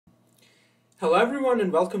Hello everyone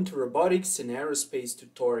and welcome to Robotics and Aerospace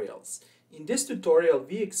tutorials. In this tutorial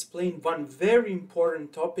we explain one very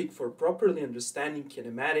important topic for properly understanding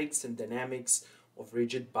kinematics and dynamics of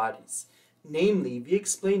rigid bodies. Namely, we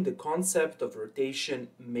explain the concept of rotation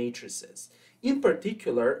matrices. In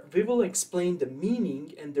particular, we will explain the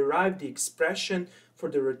meaning and derive the expression for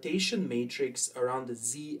the rotation matrix around the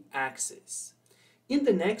z-axis. In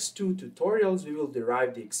the next two tutorials, we will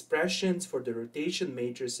derive the expressions for the rotation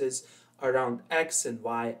matrices around x and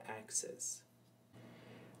y axes.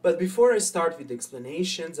 But before I start with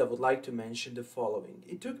explanations, I would like to mention the following.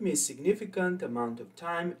 It took me a significant amount of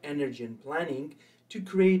time, energy and planning to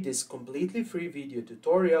create this completely free video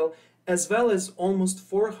tutorial, as well as almost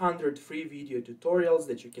 400 free video tutorials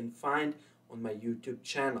that you can find on my YouTube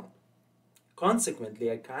channel.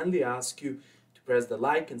 Consequently, I kindly ask you to press the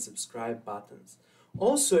like and subscribe buttons.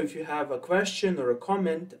 Also, if you have a question or a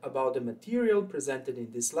comment about the material presented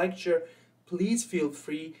in this lecture, please feel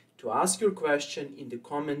free to ask your question in the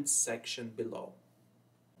comments section below.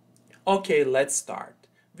 Okay, let's start.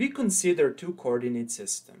 We consider two coordinate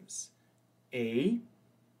systems, A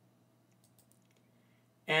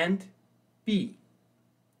and B.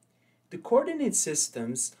 The coordinate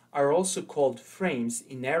systems are also called frames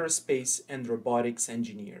in aerospace and robotics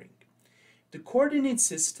engineering. The coordinate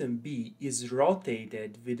system B is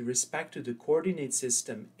rotated with respect to the coordinate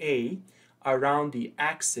system A around the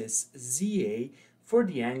axis ZA for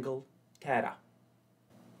the angle theta.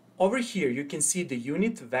 Over here you can see the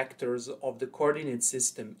unit vectors of the coordinate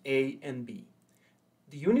system A and B.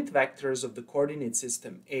 The unit vectors of the coordinate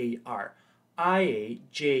system A are IA,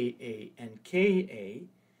 JA, and KA.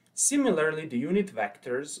 Similarly, the unit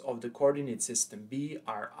vectors of the coordinate system B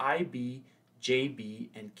are IB, JB,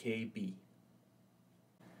 and KB.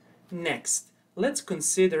 Next, let's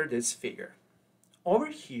consider this figure. Over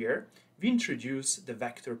here, we introduce the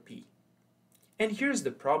vector P. And here's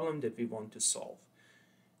the problem that we want to solve.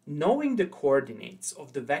 Knowing the coordinates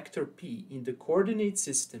of the vector P in the coordinate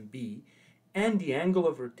system B and the angle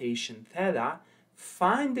of rotation theta,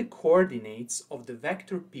 find the coordinates of the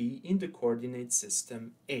vector P in the coordinate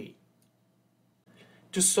system A.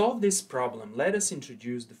 To solve this problem, let us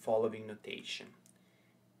introduce the following notation.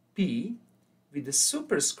 P with the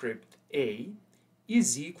superscript A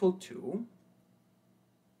is equal to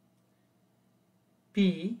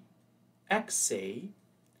P xa,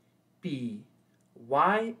 P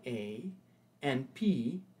ya, and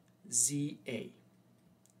P za.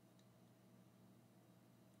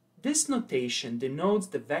 This notation denotes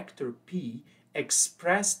the vector P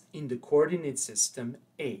expressed in the coordinate system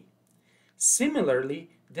A.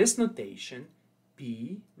 Similarly, this notation,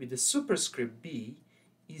 P with the superscript B,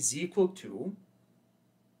 is equal to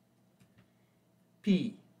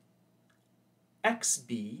P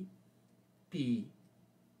xb, P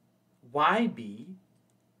yb,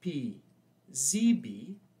 P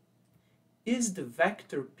zb is the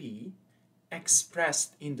vector P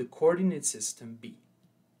expressed in the coordinate system B.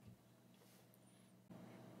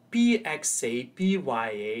 Pxa,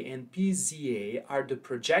 Pya, and Pza are the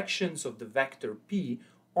projections of the vector P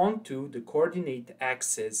onto the coordinate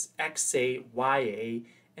axes xa, ya,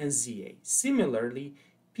 and za. Similarly,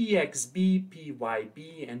 Pxb,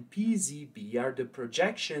 Pyb, and Pzb are the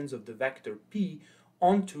projections of the vector P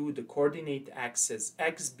onto the coordinate axes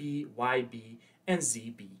xb, yb, and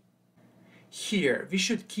zb. Here, we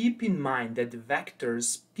should keep in mind that the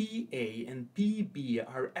vectors Pa and Pb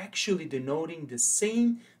are actually denoting the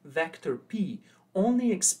same vector P,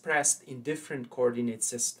 only expressed in different coordinate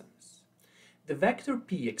systems. The vector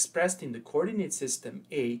P expressed in the coordinate system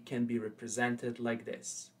A can be represented like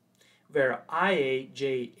this, where Ia,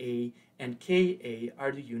 Ja, and Ka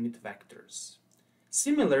are the unit vectors.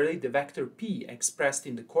 Similarly, the vector P expressed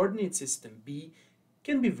in the coordinate system B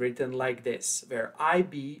can be written like this, where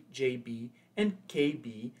Ib, Jb, and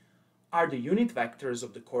Kb are the unit vectors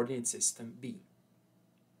of the coordinate system B.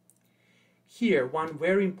 Here, one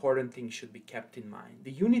very important thing should be kept in mind.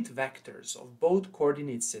 The unit vectors of both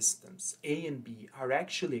coordinate systems, A and B, are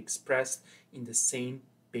actually expressed in the same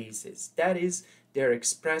basis. That is, they're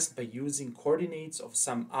expressed by using coordinates of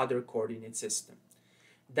some other coordinate system.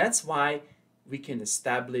 That's why we can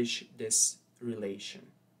establish this relation.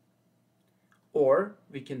 Or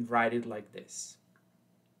we can write it like this.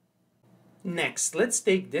 Next, let's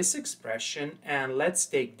take this expression and let's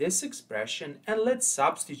take this expression and let's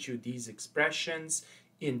substitute these expressions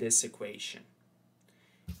in this equation.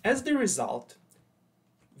 As the result,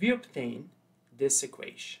 we obtain this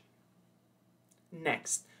equation.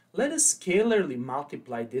 Next, let us scalarly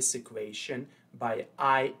multiply this equation by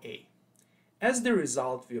IA. As the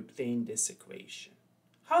result, we obtain this equation.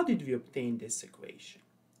 How did we obtain this equation?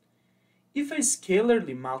 If I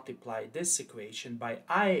scalarly multiply this equation by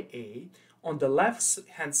IA, on the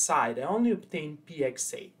left-hand side I only obtain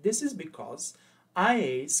pxa. This is because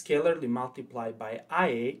IA scalarly multiplied by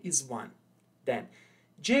IA is 1. Then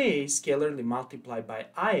JA scalarly multiplied by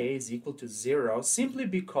IA is equal to 0 simply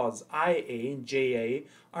because IA and JA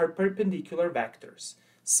are perpendicular vectors.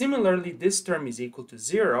 Similarly, this term is equal to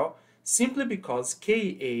 0 simply because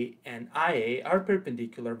KA and IA are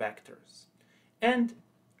perpendicular vectors. And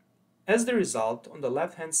as the result, on the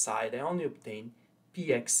left-hand side, I only obtain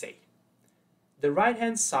pxa. The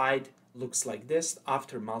right-hand side looks like this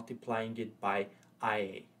after multiplying it by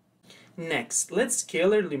IA. Next, let's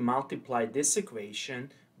scalarly multiply this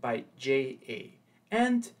equation by JA,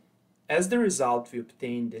 and as the result we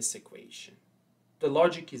obtain this equation. The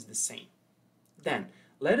logic is the same. Then,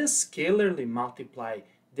 let us scalarly multiply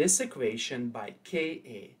this equation by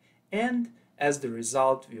KA, and as the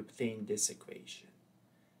result we obtain this equation.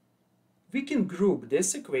 We can group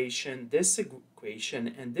this equation,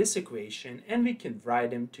 and this equation, and we can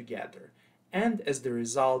write them together. And as the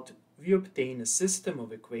result, we obtain a system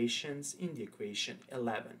of equations in the equation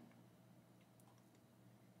 11.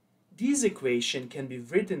 These equations can be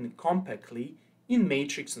written compactly in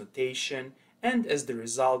matrix notation, and as the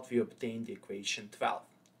result, we obtain the equation 12.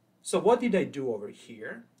 So what did I do over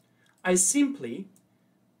here? I simply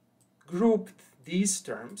grouped these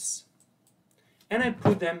terms, and I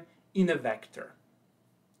put them in a vector.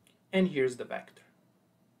 And here's the vector.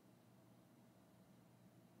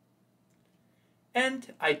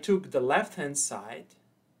 And I took the left-hand side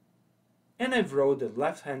and I wrote the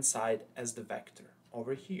left-hand side as the vector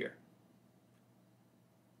over here.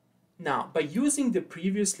 Now, by using the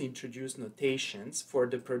previously introduced notations for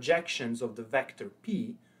the projections of the vector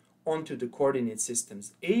p onto the coordinate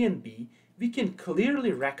systems A and B, we can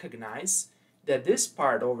clearly recognize that this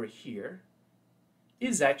part over here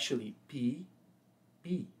is actually P,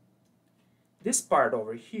 B. This part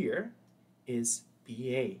over here is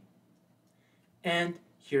PA. And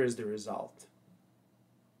here's the result.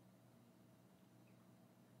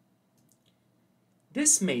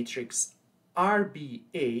 This matrix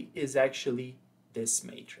RBA is actually this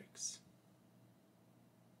matrix.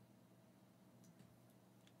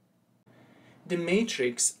 The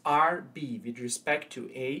matrix RB with respect to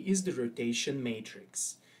A is the rotation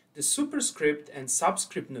matrix. The superscript and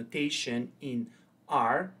subscript notation in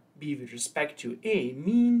R, B with respect to A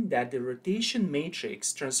mean that the rotation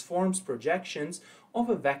matrix transforms projections of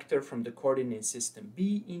a vector from the coordinate system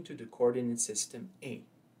B into the coordinate system A.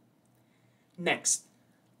 Next,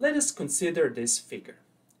 let us consider this figure.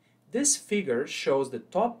 This figure shows the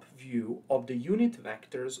top view of the unit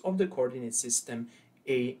vectors of the coordinate system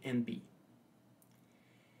A and B.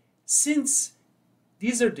 Since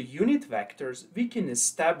these are the unit vectors, we can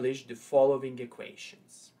establish the following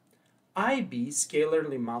equations. IB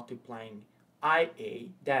scalarly multiplying IA,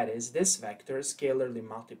 that is, this vector scalarly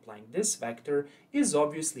multiplying this vector, is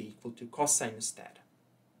obviously equal to cosinus theta.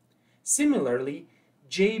 Similarly,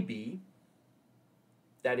 JB,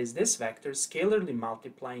 that is, this vector scalarly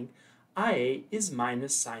multiplying IA, is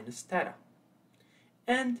minus sinus theta.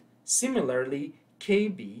 And similarly,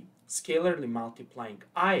 KB scalarly multiplying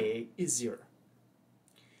IA is 0.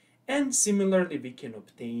 And similarly, we can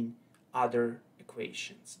obtain other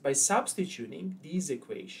equations by substituting these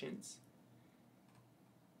equations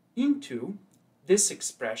into this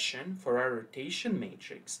expression for our rotation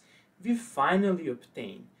matrix. We finally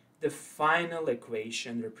obtain the final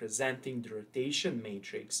equation representing the rotation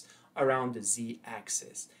matrix around the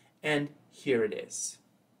z-axis, and here it is.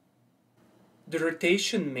 The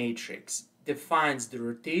rotation matrix defines the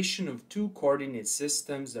rotation of two coordinate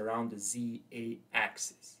systems around the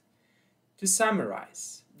z-axis. To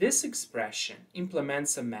summarize, this expression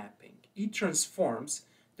implements a mapping. It transforms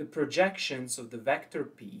the projections of the vector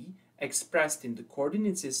p expressed in the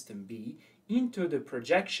coordinate system B into the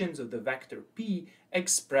projections of the vector p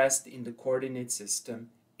expressed in the coordinate system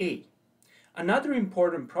A. Another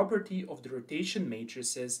important property of the rotation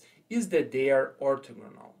matrices is that they are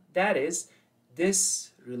orthogonal. That is, this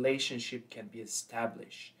relationship can be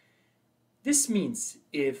established. This means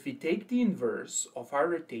if we take the inverse of our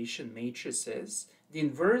rotation matrices, the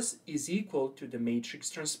inverse is equal to the matrix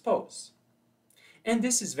transpose. And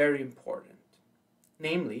this is very important.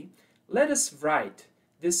 Namely, let us write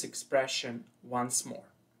this expression once more.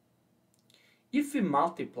 If we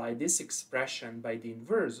multiply this expression by the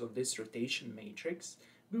inverse of this rotation matrix,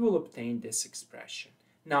 we will obtain this expression.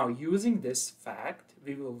 Now, using this fact,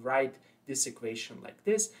 we will write this equation like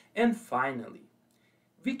this, and finally,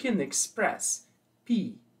 we can express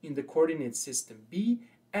P in the coordinate system B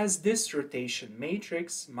as this rotation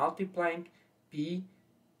matrix multiplying P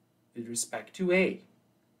with respect to A.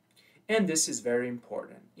 And this is very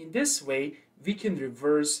important. In this way, we can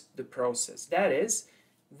reverse the process. That is,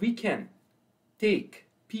 we can take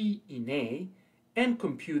P in A and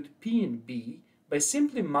compute P in B by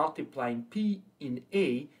simply multiplying P in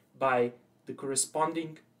A by the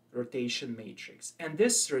corresponding rotation matrix. And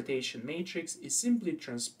this rotation matrix is simply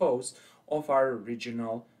transpose of our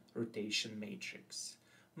original rotation matrix.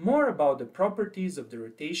 More about the properties of the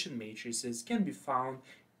rotation matrices can be found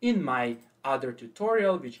in my other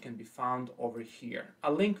tutorial, which can be found over here.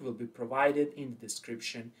 A link will be provided in the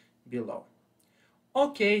description below.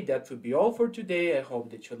 Okay, that would be all for today. I hope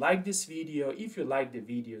that you like this video. If you like the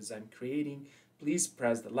videos I'm creating, please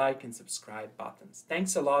press the like and subscribe buttons.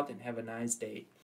 Thanks a lot and have a nice day.